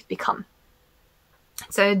yarn could become.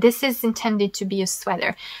 So this is intended to be a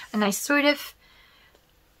sweater, and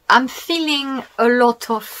I'm feeling a lot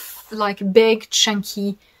of like big,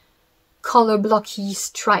 chunky, color blocky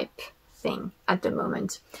stripe thing at the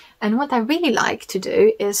moment. And what I really like to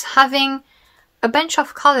do is having a bunch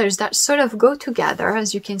of colors that sort of go together.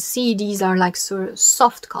 As you can see, these are like sort of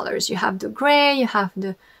soft colors. You have the gray, you have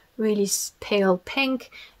the really pale pink,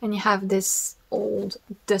 and you have this old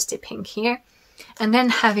dusty pink here. And then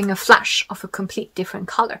having a flash of a complete different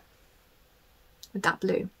color with that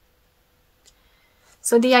blue.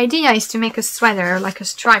 So the idea is to make a sweater, like a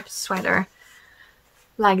striped sweater,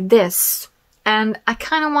 like this. And I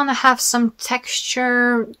kind of want to have some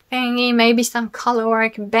texture thingy, maybe some color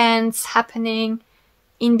work, bands happening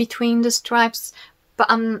in between the stripes. But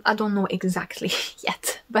I don't know exactly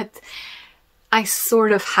yet. But I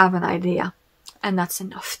sort of have an idea. And that's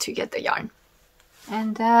enough to get the yarn.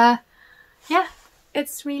 And yeah,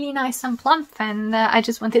 it's really nice and plump. And I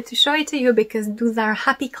just wanted to show it to you because those are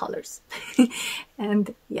happy colors.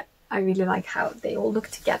 And yeah, I really like how they all look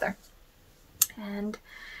together. And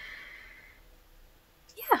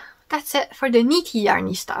that's it for the knitty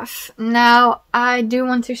yarny stuff. Now I do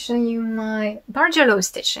want to show you my BARGELLO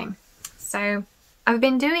stitching. So I've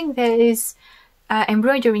been doing this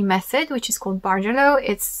embroidery method, which is called BARGELLO.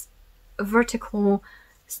 It's vertical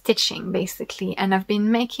stitching basically, and I've been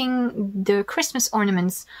making the Christmas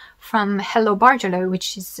ornaments from Hello BARGELLO,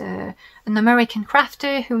 which is an American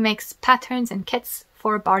crafter who makes patterns and kits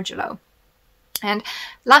for BARGELLO. And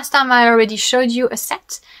last time I already showed you a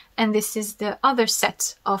set, and this is the other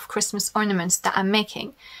set of Christmas ornaments that I'm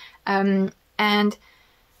making. And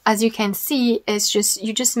as you can see, it's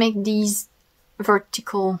you just make these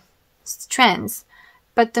vertical strands.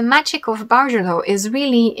 But the magic of BARGELLO is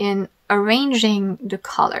really in arranging the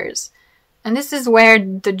colors. And this is where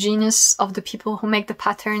the genius of the people who make the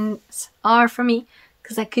patterns are for me,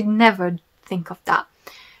 because I could never think of that.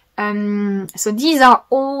 So these are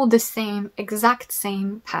all the same, exact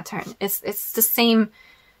same pattern. It's the same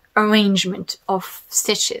arrangement of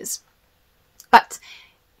stitches. But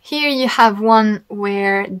here you have one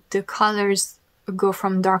where the colors go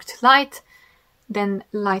from dark to light, then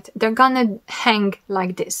light. They're gonna hang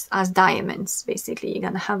like this as diamonds, basically. You're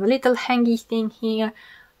gonna have a little hangy thing here,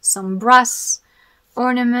 some brass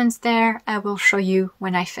ornaments there. I will show you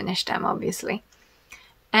when I finish them, obviously.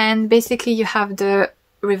 And basically you have the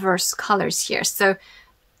reverse colors here. So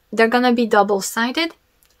they're gonna be double-sided.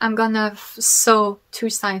 I'm gonna sew two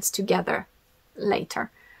sides together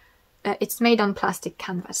later. It's made on plastic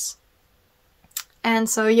canvas. And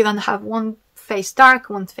so you're gonna have one face dark,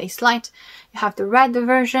 one face light. You have the red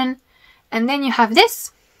version. And then you have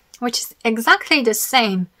this, which is exactly the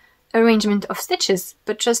same arrangement of stitches,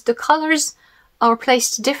 but just the colors are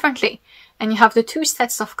placed differently. And you have the two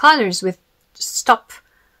sets of colors with stop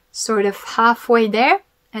sort of halfway there,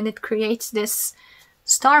 and it creates this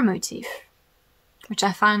star motif, which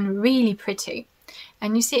I find really pretty.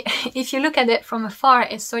 And you see, if you look at it from afar,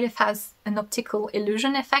 it sort of has an optical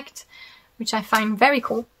illusion effect, which I find very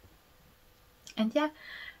cool. And yeah,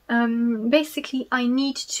 basically I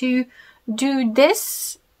need to do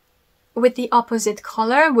this with the opposite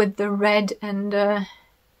color, with the red and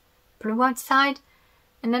blue outside.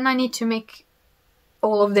 And then I need to make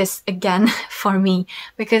all of this again for me,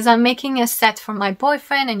 because I'm making a set for my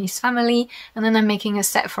boyfriend and his family, and then I'm making a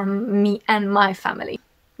set for me and my family.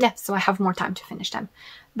 Yeah, so I have more time to finish them.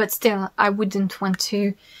 But still, I wouldn't want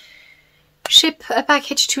to ship a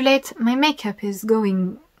package too late. My makeup is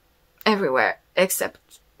going everywhere except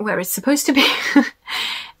where it's supposed to be.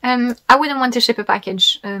 I wouldn't want to ship a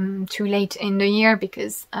package too late in the year,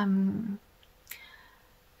 because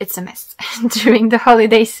it's a mess during the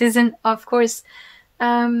holiday season, of course.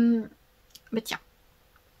 But yeah,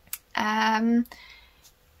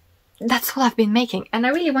 that's all I've been making, and I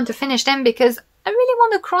really want to finish them because I really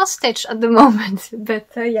want to cross stitch at the moment. But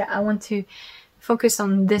yeah, I want to focus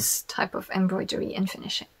on this type of embroidery and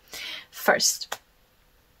finish it first.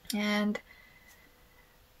 And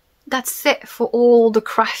that's it for all the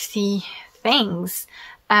crafty things.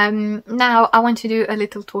 Now I want to do a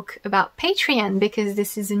little talk about Patreon, because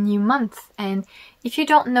this is a new month, and if you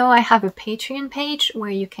don't know, I have a Patreon page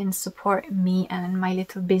where you can support me and my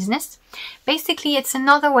little business. Basically, it's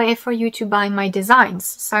another way for you to buy my designs.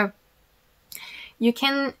 So you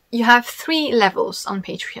have 3 levels on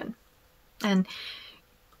Patreon, and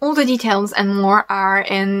all the details and more are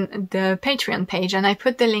in the Patreon page, and I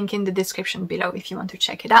put the link in the description below if you want to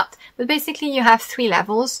check it out. But basically you have 3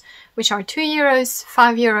 levels, which are €2,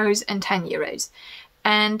 €5 and €10.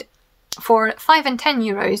 And for 5 and 10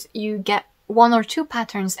 euros, you get 1 or 2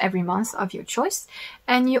 patterns every month of your choice.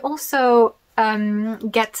 And you also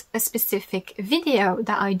get a specific video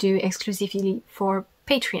that I do exclusively for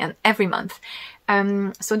Patreon every month.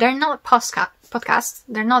 So they're not podcasts,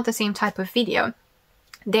 they're not the same type of video.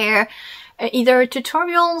 They're either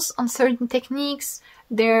tutorials on certain techniques,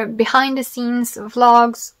 they're behind the scenes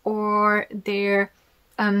vlogs, or they're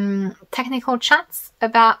technical chats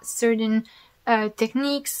about certain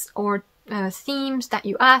techniques or themes that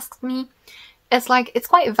you asked me. It's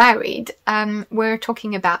quite varied. We're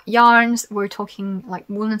talking about yarns, we're talking like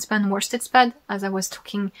woolen spun, worsted spun, as I was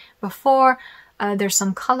talking before. There's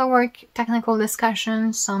some colorwork technical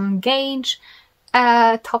discussion, some gauge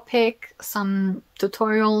topic, some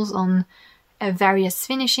tutorials on various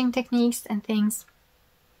finishing techniques and things.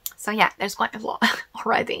 So yeah, there's quite a lot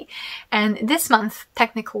already. And this month,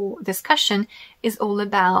 technical discussion is all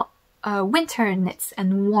about winter knits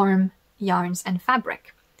and warm yarns and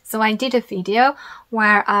fabric. So I did a video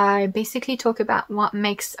where I basically talk about what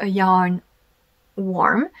makes a yarn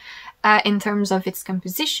warm in terms of its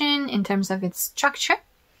composition, in terms of its structure.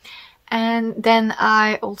 And then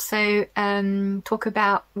I also talk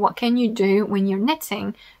about what can you do when you're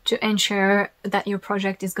knitting to ensure that your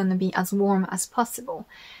project is going to be as warm as possible.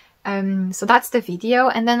 So that's the video.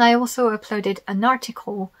 And then I also uploaded an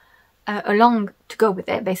article along to go with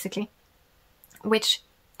it, basically, which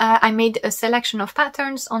I made a selection of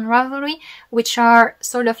patterns on Ravelry, which are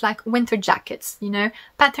sort of like winter jackets, you know,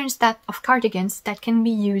 patterns of cardigans that can be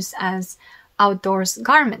used as outdoors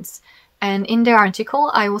garments. And in the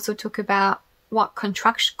article, I also talk about what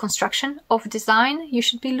construction of design you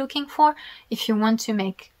should be looking for if you want to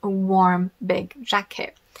make a warm, big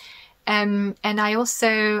jacket. And I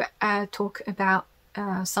also talk about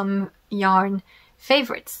some yarn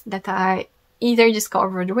favorites that I either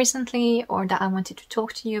discovered recently or that I wanted to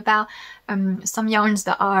talk to you about. Some yarns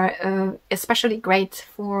that are especially great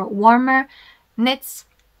for warmer knits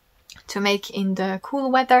to make in the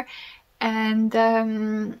cool weather. And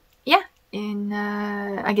yeah,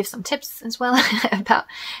 I give some tips as well about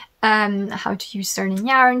how to use certain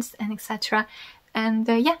yarns and etc. And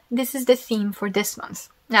yeah, this is the theme for this month.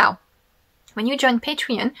 Now, when you join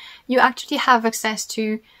Patreon, you actually have access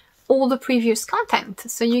to all the previous content,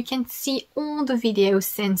 so you can see all the videos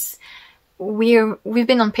since we've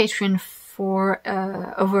been on Patreon for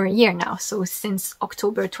over a year now, so since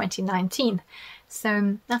October 2019.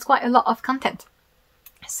 So that's quite a lot of content.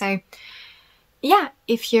 So yeah,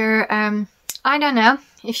 if you're I don't know,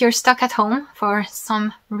 if you're stuck at home for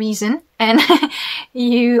some reason and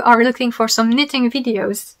you are looking for some knitting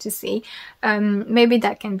videos to see, maybe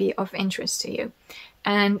that can be of interest to you.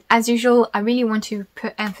 And as usual, I really want to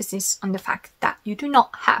put emphasis on the fact that you do not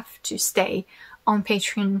have to stay on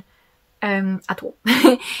Patreon at all.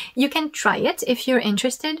 You can try it if you're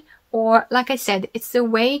interested, or like I said, it's a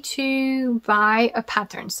way to buy a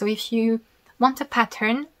pattern. So if you want a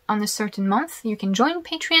pattern on a certain month, you can join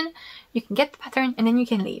Patreon, you can get the pattern, and then you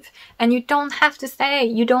can leave. And you don't have to stay,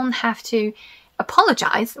 you don't have to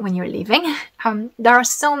apologize when you're leaving. There are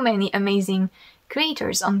so many amazing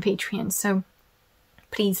creators on Patreon, so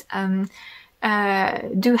please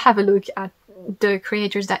do have a look at the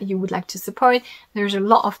creators that you would like to support. There's a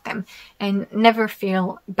lot of them, and never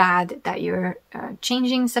feel bad that you're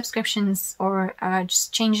changing subscriptions or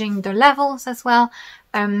just changing the levels as well.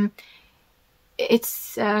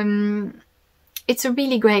 It's a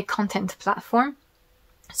really great content platform,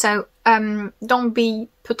 so don't be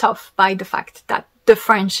put off by the fact that the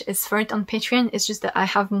French is third on Patreon. It's just that I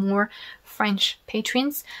have more French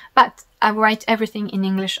patrons, but I write everything in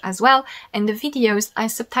English as well, and the videos I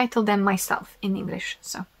subtitle them myself in English,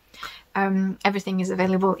 so everything is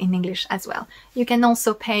available in English as well. You can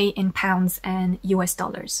also pay in pounds and US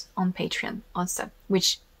dollars on Patreon also,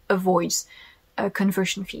 which avoids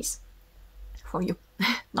conversion fees for you,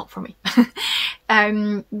 not for me.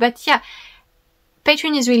 But yeah,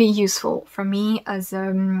 Patreon is really useful for me as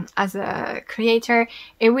a creator.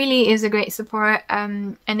 It really is a great support,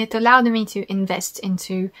 and it allowed me to invest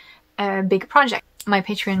into a big project my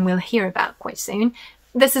Patreon will hear about quite soon.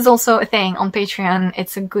 This is also a thing on Patreon.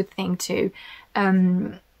 It's a good thing to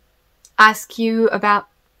ask you about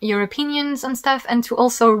your opinions and stuff, and to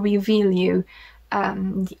also reveal you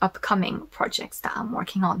the upcoming projects that I'm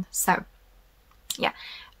working on. So yeah,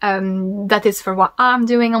 that is for what I'm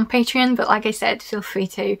doing on Patreon, but like I said, feel free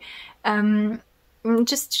to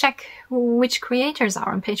just check which creators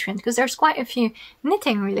are on Patreon, because there's quite a few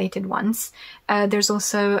knitting related ones. There's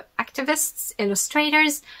also activists,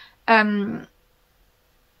 illustrators,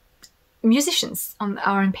 musicians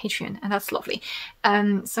are on Patreon, and that's lovely.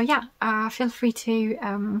 So yeah, feel free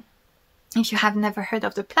to, if you have never heard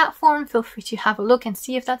of the platform, feel free to have a look and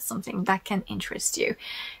see if that's something that can interest you.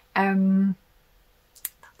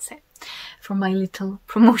 That's it for my little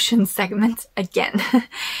promotion segment again.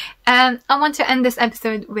 And I want to end this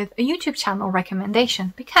episode with a YouTube channel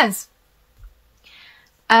recommendation, because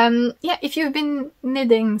yeah, if you've been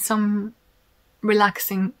needing some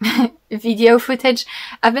relaxing video footage,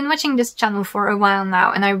 I've been watching this channel for a while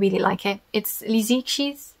now and I really like it. It's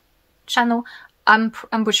Lizichi's channel. I'm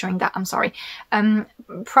butchering that, I'm sorry.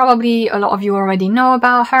 Probably a lot of you already know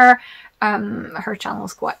about her. Her channel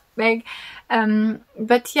is quite big,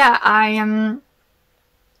 but yeah,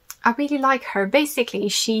 I really like her. Basically,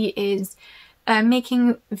 she is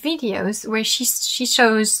making videos where she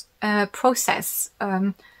shows a process.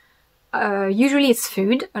 Usually it's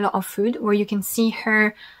food, a lot of food, where you can see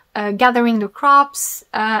her gathering the crops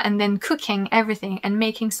and then cooking everything and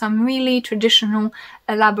making some really traditional,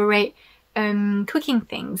 elaborate cooking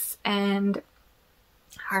things. And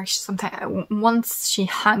sometimes once she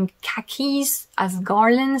hung khakis as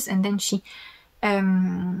garlands, and then she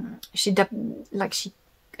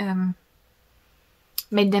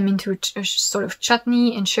made them into a sort of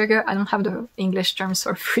chutney and sugar. I don't have the English terms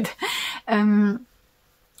for food. And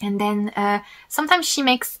then sometimes she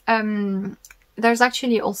makes, there's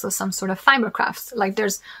actually also some sort of fiber crafts, like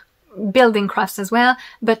there's building crafts as well,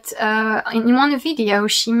 but in one video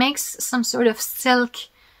she makes some sort of silk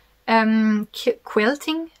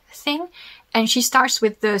quilting thing, and she starts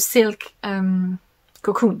with the silk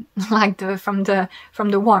cocoon, like from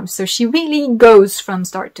the worm. So she really goes from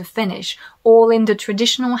start to finish, all in the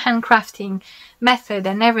traditional handcrafting method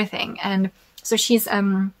and everything. And so she's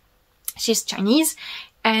Chinese,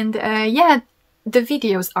 and yeah, the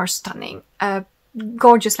videos are stunning,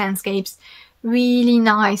 gorgeous landscapes, really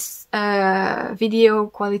nice video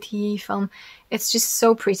quality film. It's just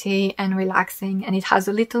so pretty and relaxing, and it has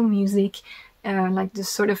a little music, like the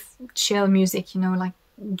sort of chill music, you know, like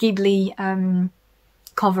Ghibli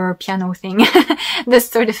cover piano thing, this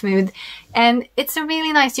sort of mood. And it's a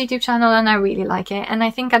really nice YouTube channel, and I really like it. And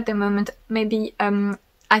I think at the moment, maybe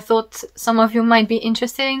I thought some of you might be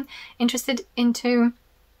interested into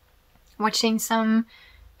watching some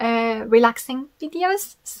relaxing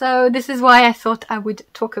videos. So this is why I thought I would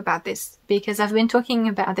talk about this, because I've been talking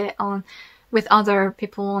about it with other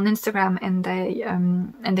people on Instagram, and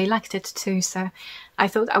they liked it too. So I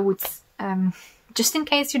thought I would, just in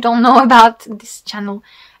case you don't know about this channel,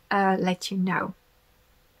 let you know.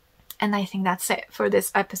 And I think that's it for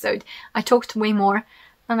this episode. I talked way more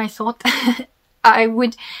than I thought I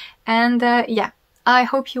would. And yeah, I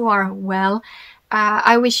hope you are well.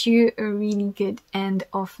 I wish you a really good end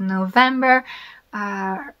of November.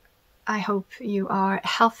 I hope you are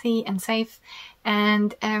healthy and safe.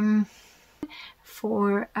 And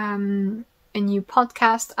for a new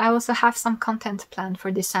podcast, I also have some content planned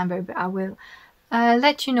for December, but I will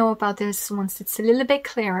let you know about this once it's a little bit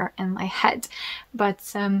clearer in my head. But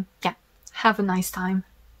yeah, have a nice time